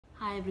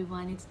Hi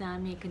everyone, it's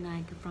Nami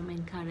Ekanaika from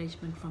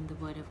Encouragement from the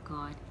Word of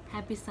God.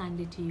 Happy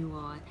Sunday to you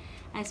all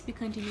as we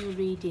continue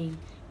reading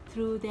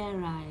Through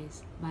Their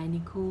Eyes by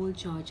Nicole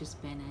Georges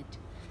Bennett.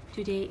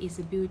 Today is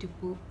a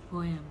beautiful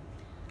poem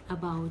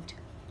about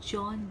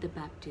John the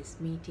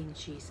Baptist meeting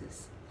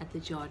Jesus at the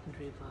Jordan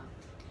River.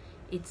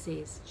 It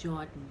says,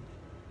 Jordan.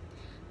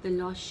 The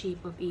lost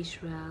sheep of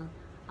Israel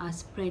are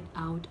spread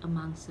out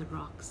amongst the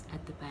rocks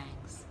at the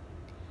banks.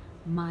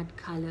 Mud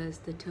colors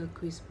the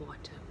turquoise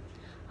water.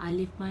 I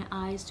lift my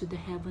eyes to the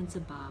heavens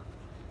above.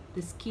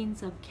 The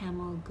skins of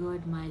camel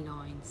gird my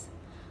loins.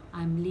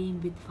 I'm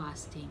lean with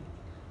fasting.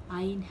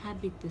 I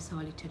inhabit the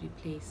solitary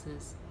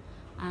places.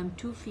 I am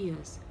too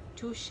fierce,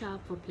 too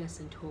sharp for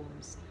pleasant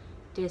homes.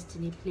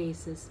 Destiny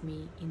places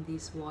me in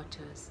these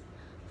waters.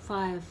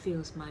 Fire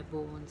fills my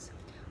bones.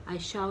 I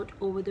shout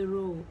over the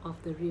roar of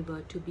the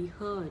river to be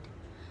heard,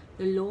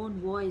 the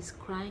lone voice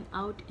crying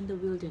out in the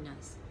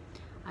wilderness.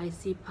 I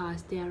see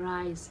past their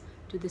eyes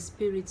to the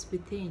spirits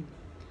within.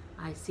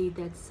 I see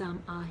that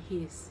some are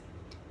his,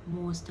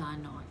 most are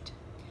not.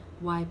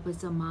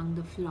 Vipers among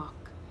the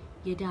flock,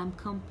 yet I am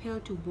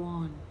compelled to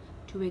warn,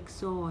 to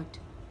exhort,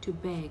 to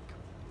beg,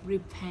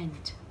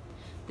 repent.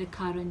 The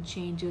current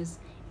changes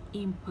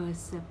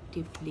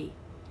imperceptibly,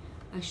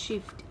 a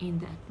shift in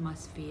the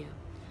atmosphere.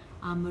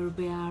 I'm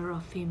aware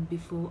of him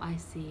before I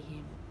see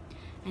him.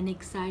 An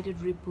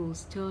excited ripple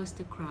stirs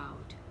the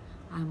crowd.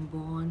 I'm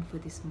born for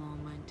this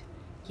moment,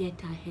 yet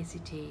I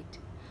hesitate.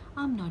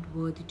 I'm not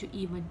worthy to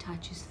even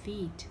touch his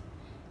feet.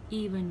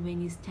 Even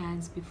when he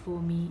stands before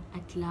me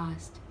at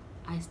last,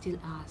 I still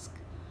ask,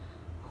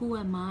 who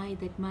am I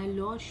that my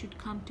Lord should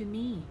come to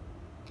me?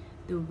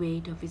 The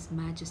weight of his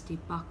majesty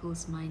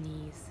buckles my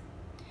knees.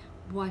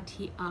 What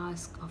he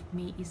asks of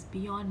me is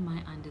beyond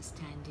my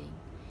understanding.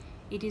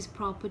 It is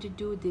proper to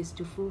do this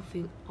to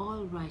fulfill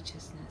all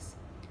righteousness.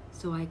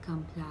 So I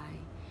comply.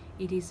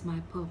 It is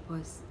my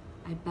purpose.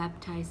 I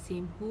baptize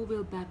him who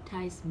will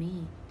baptize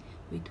me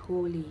with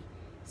Holy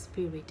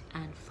Spirit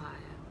and fire.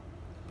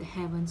 The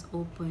heavens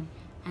open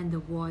and the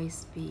voice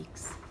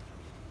speaks.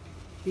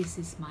 This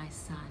is my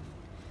son.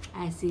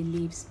 As he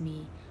leaves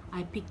me,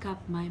 I pick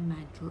up my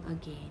mantle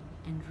again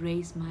and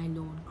raise my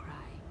lone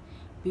cry.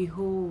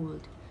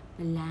 Behold,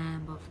 the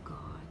Lamb of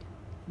God.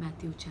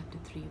 Matthew chapter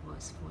 3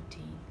 verse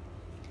 14.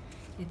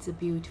 It's a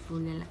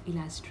beautiful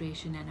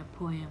illustration and a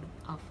poem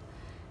of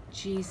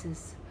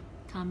Jesus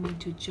coming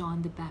to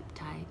John the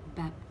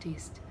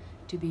Baptist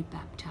to be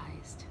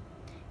baptized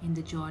in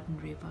the Jordan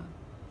River.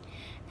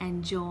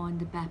 And John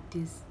the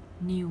Baptist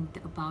knew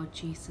about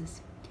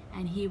Jesus,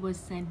 and he was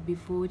sent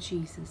before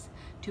Jesus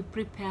to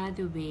prepare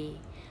the way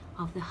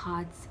of the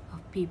hearts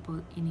of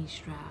people in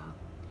Israel,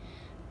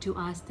 to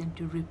ask them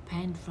to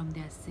repent from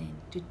their sin,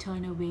 to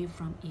turn away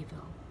from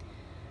evil.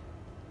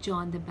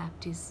 John the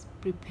Baptist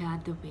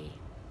prepared the way.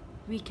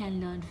 We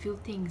can learn few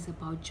things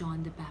about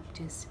John the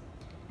Baptist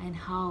and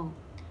how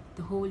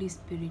the Holy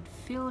Spirit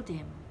filled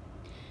him,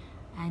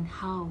 and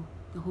how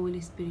the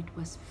Holy Spirit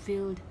was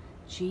filled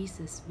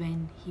Jesus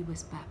when he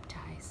was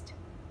baptized.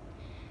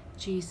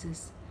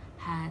 Jesus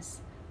has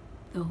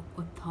the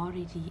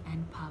authority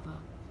and power,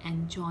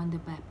 and John the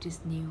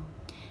Baptist knew,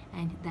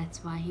 and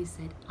that's why he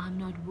said, I'm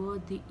not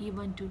worthy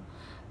even to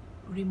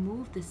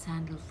remove the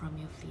sandal from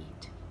your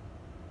feet.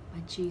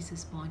 But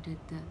Jesus wanted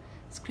the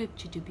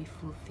scripture to be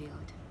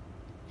fulfilled,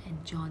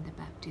 and John the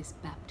Baptist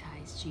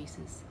baptized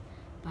Jesus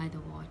by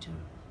the water,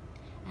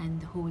 and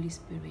the Holy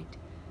Spirit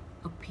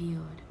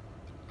appeared,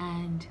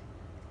 and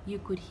you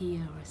could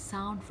hear a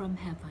sound from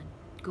heaven,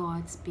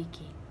 God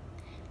speaking,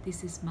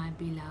 this is my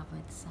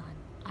beloved Son,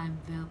 I am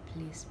well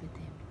pleased with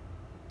him.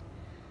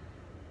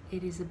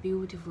 It is a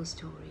beautiful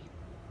story,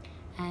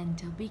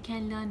 and we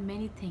can learn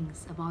many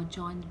things about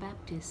John the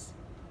Baptist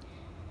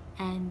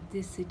and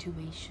this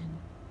situation.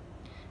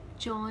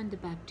 John the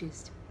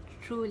Baptist,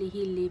 truly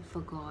he lived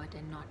for God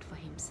and not for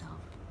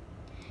himself.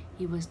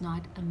 He was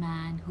not a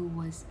man who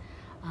was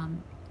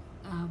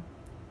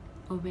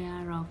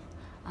aware of,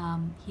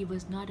 he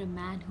was not a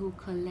man who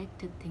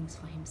collected things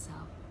for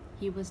himself.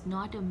 He was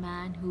not a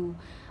man who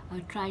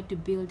tried to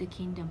build a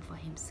kingdom for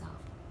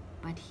himself.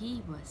 But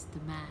he was the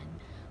man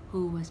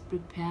who was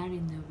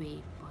preparing the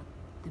way for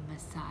the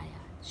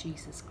Messiah,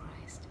 Jesus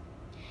Christ.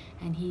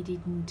 And he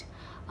didn't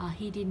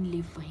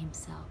live for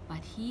himself,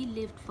 but he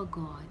lived for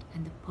God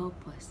and the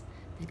purpose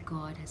that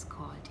God has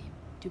called him,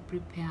 to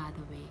prepare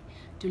the way,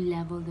 to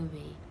level the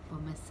way for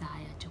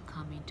Messiah to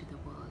come into the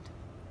world.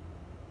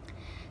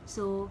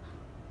 So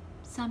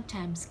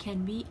sometimes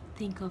can we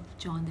think of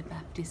John the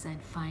Baptist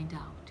and find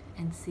out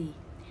and see,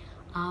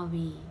 are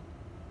we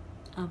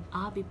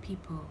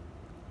people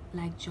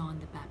like John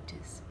the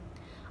Baptist?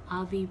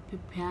 Are we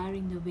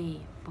preparing the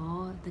way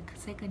for the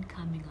second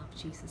coming of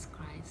Jesus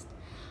Christ?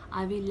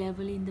 Are we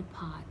leveling the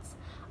paths?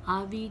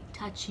 Are we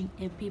touching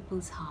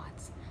people's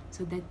hearts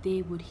so that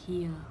they would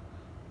hear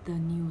the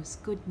news,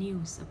 good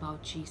news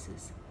about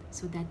Jesus,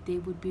 so that they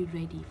would be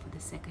ready for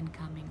the second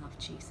coming of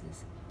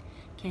Jesus?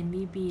 Can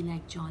we be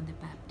like John the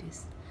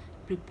Baptist,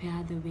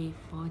 prepare the way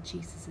for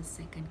Jesus'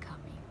 second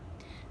coming?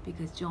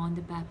 because John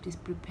the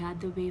Baptist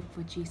prepared the way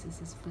for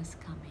Jesus' first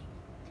coming.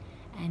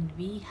 And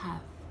we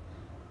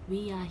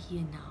are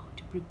here now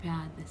to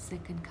prepare the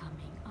second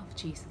coming of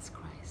Jesus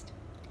Christ.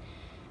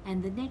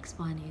 And the next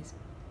one is,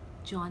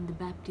 John the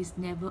Baptist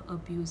never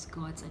abused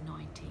God's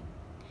anointing.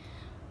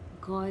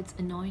 God's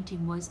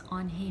anointing was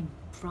on him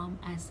from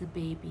as a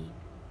baby.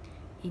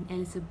 In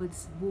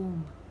Elizabeth's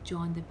womb,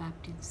 John the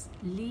Baptist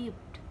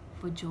leaped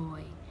for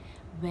joy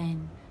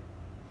when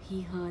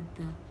he heard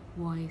the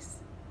voice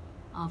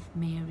of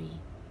Mary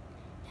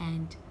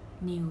and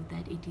knew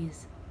that it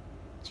is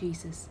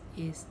Jesus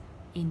is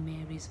in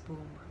Mary's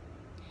womb.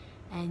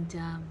 And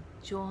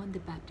John the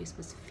Baptist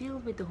was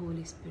filled with the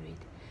Holy Spirit.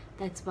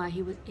 That's why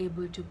he was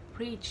able to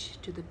preach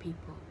to the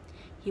people.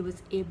 He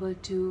was able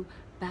to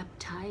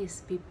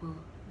baptize people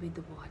with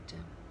the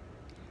water.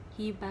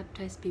 He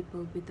baptized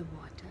people with the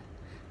water.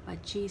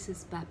 But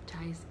Jesus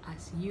baptized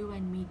us, you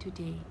and me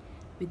today,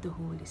 with the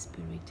Holy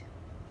Spirit.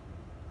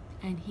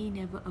 And he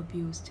never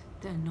abused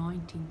the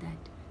anointing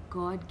that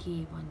God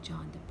gave on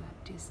John the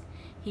Baptist.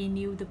 He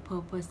knew the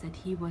purpose that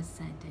he was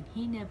sent, and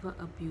he never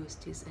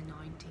abused his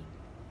anointing.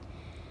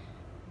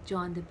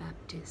 John the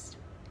Baptist,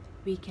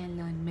 we can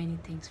learn many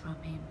things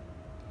from him.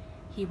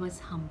 He was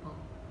humble.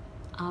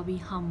 Are we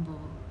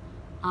humble?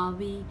 Are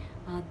we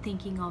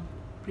thinking of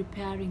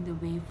preparing the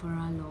way for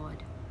our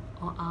Lord?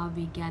 Or are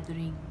we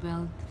gathering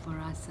wealth for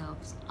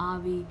ourselves? Are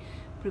we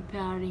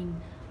preparing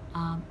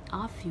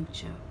our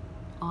future?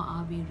 Or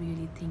are we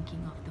really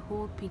thinking of the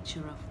whole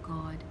picture of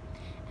God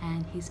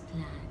and his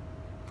plan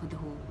for the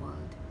whole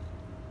world?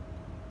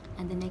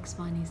 And the next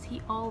one is,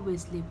 he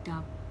always lived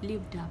up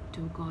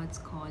to God's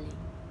calling.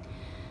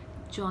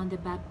 John the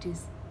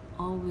Baptist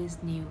always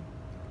knew,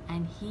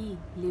 and he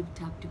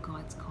lived up to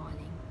God's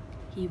calling.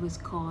 He was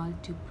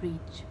called to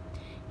preach.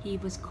 He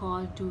was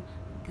called to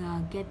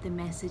get the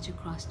message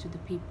across to the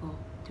people,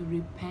 to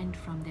repent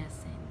from their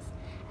sins,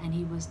 and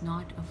he was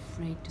not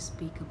afraid to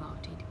speak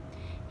about it.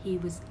 He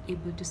was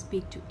able to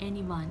speak to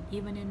anyone,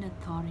 even in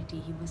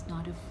authority. He was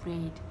not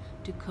afraid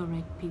to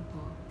correct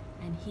people,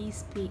 and he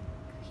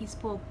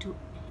spoke to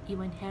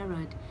even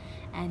Herod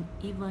and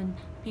even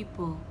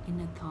people in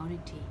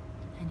authority,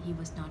 and he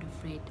was not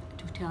afraid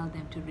to tell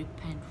them to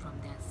repent from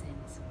their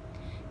sins.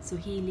 So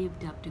he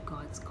lived up to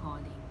God's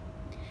calling.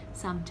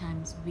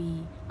 Sometimes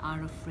we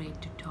are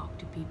afraid to talk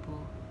to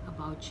people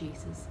about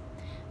Jesus.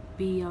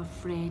 We are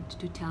afraid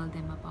to tell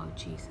them about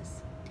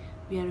Jesus.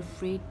 We are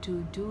afraid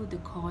to do the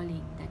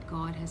calling that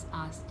God has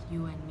asked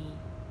you and me.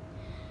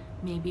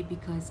 Maybe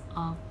because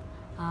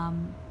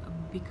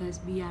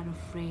we are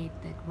afraid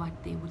that what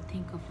they would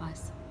think of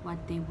us,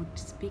 what they would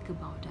speak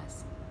about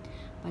us.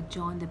 But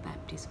John the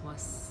Baptist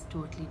was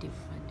totally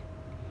different.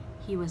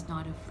 He was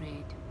not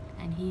afraid,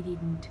 and he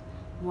didn't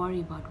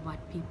worry about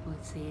what people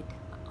said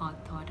or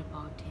thought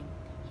about him.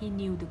 He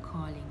knew the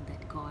calling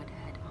that God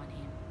had on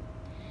him.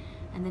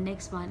 And the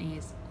next one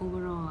is,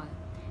 overall,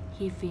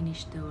 he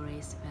finished the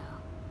race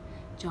well.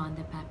 John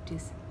the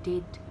Baptist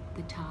did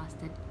the task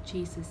that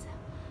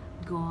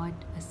God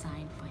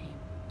assigned for him,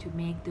 to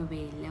make the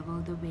way, level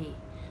the way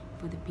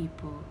for the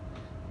people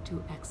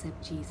to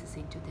accept Jesus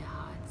into their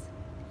hearts.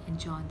 And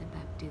John the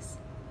Baptist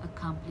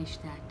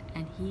accomplished that,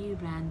 and he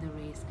ran the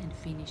race and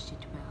finished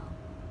it well.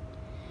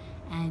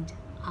 And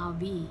are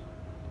we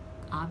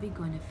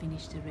going to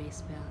finish the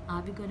race well?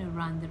 Are we going to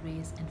run the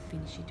race and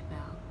finish it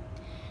well?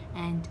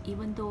 And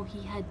even though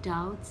he had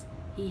doubts,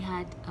 he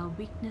had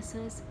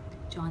weaknesses,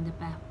 John the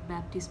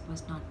Baptist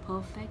was not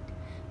perfect,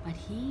 but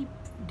he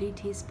did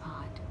his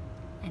part,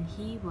 and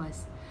he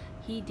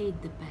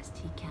did the best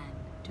he can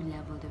to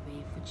level the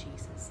way for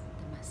Jesus,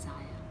 the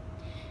Messiah.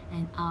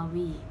 And are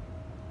we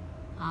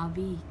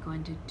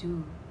going to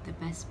do the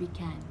best we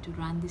can to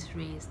run this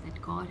race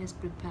that God has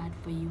prepared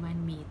for you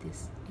and me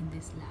in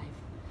this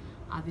life?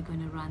 Are we going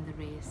to run the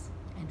race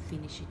and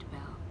finish it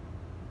well?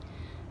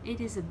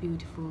 It is a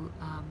beautiful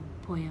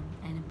poem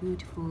and a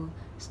beautiful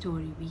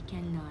story we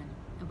can learn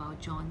about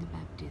John the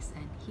Baptist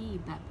and he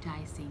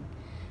baptizing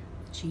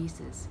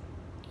Jesus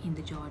in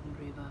the Jordan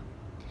River.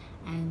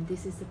 And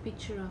this is a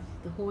picture of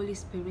the Holy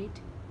Spirit,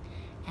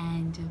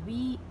 and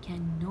we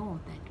can know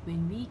that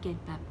when we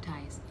get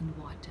baptized in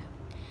water,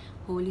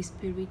 Holy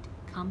Spirit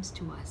comes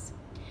to us,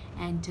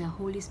 and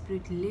Holy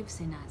Spirit lives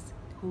in us.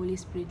 Holy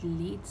Spirit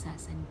leads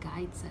us and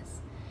guides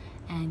us,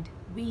 and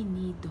we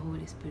need the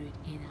Holy Spirit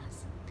in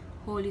us.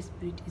 Holy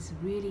Spirit is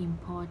really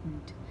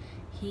important.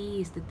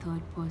 He is the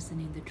third person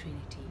in the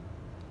Trinity.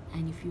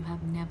 And if you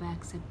have never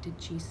accepted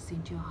Jesus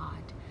into your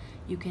heart,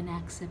 you can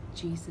accept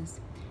Jesus.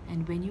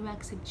 And when you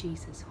accept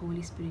Jesus,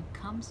 Holy Spirit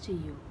comes to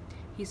you.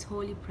 His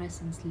holy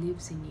presence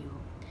lives in you,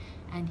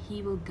 and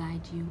he will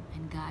guide you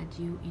and guide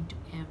you into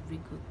every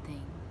good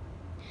thing.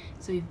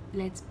 So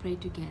let's pray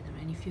together.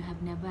 And if you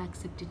have never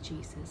accepted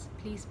Jesus,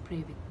 please pray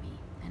with me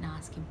and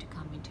ask him to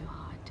come into your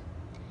heart.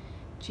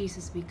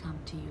 Jesus, we come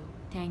to you.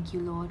 Thank you,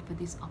 Lord, for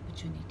this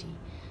opportunity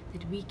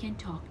that we can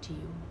talk to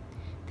you.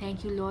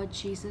 Thank you, Lord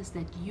Jesus,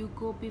 that you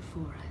go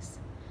before us.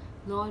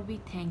 Lord, we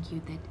thank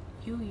you that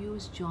you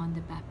used John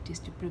the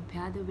Baptist to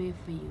prepare the way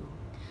for you.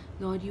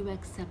 Lord, you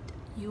accept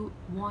You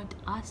want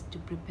us to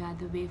prepare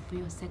the way for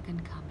your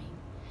second coming.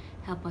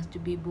 Help us to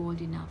be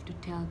bold enough to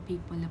tell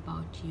people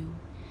about you.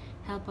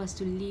 Help us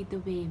to lead the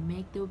way,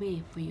 make the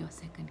way for your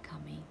second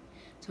coming,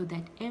 so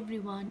that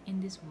everyone in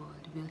this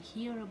world will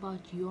hear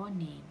about your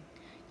name,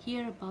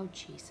 hear about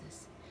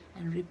Jesus,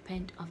 and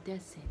repent of their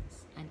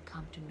sins and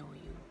come to know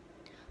you.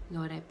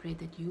 Lord, I pray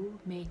that you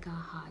make our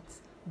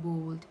hearts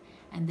bold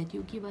and that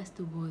you give us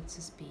the words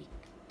to speak.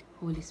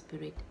 Holy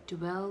Spirit,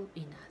 dwell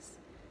in us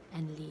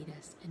and lead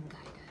us and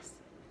guide us.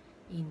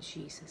 In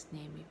Jesus'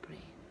 name we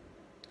pray.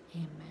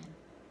 Amen.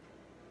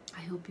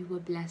 I hope you were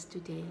blessed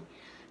today.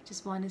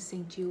 Just want to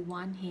sing to you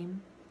one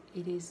hymn.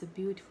 It is a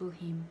beautiful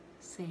hymn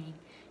saying,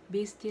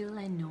 "Be still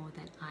and know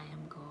that I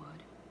am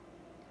God."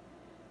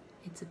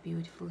 It's a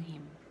beautiful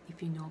hymn.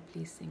 If you know,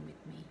 please sing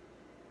with me.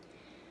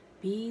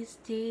 Be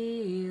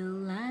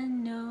still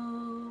and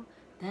know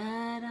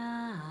that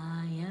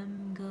I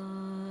am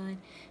God.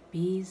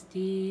 Be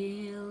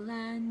still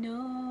and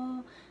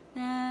know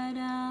that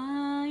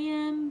I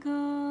am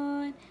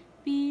God.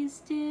 Be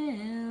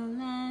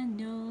still and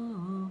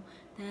know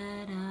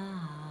that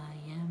I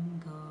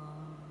am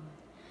God.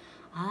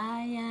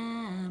 I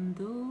am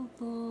the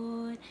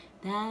Lord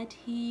that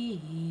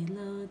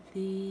healeth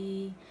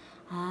thee.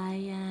 I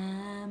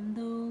am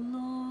the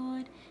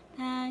Lord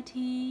that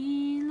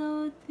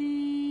healeth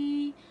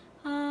thee.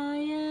 I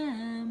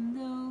am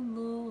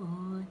the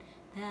Lord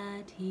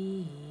that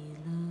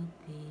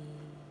healeth thee.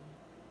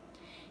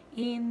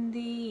 In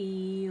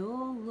thee,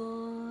 O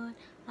Lord,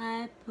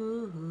 I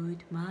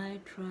put my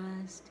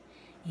trust.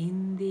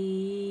 In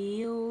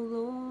thee, O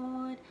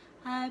Lord,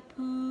 I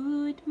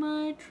put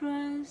my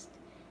trust.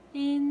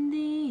 In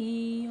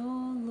thee,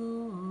 O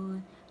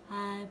Lord,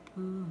 I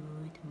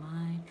put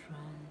my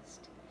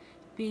trust.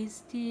 Be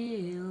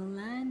still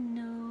and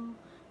know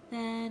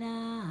that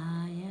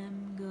I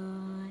am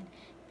God.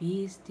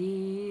 Be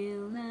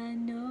still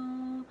and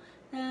know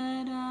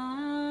that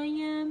I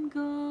am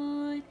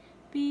God.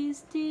 Be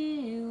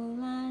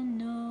still and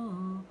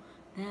know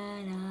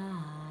that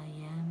I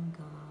am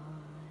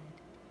God.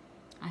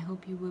 I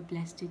hope you were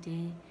blessed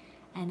today,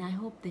 and I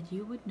hope that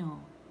you would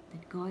know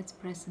that God's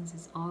presence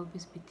is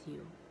always with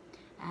you,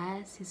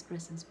 as His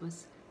presence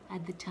was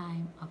at the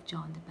time of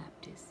John the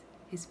Baptist.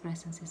 His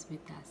presence is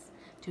with us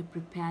to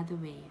prepare the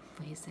way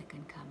for His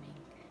second coming.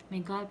 May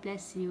God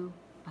bless you.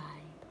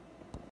 Bye.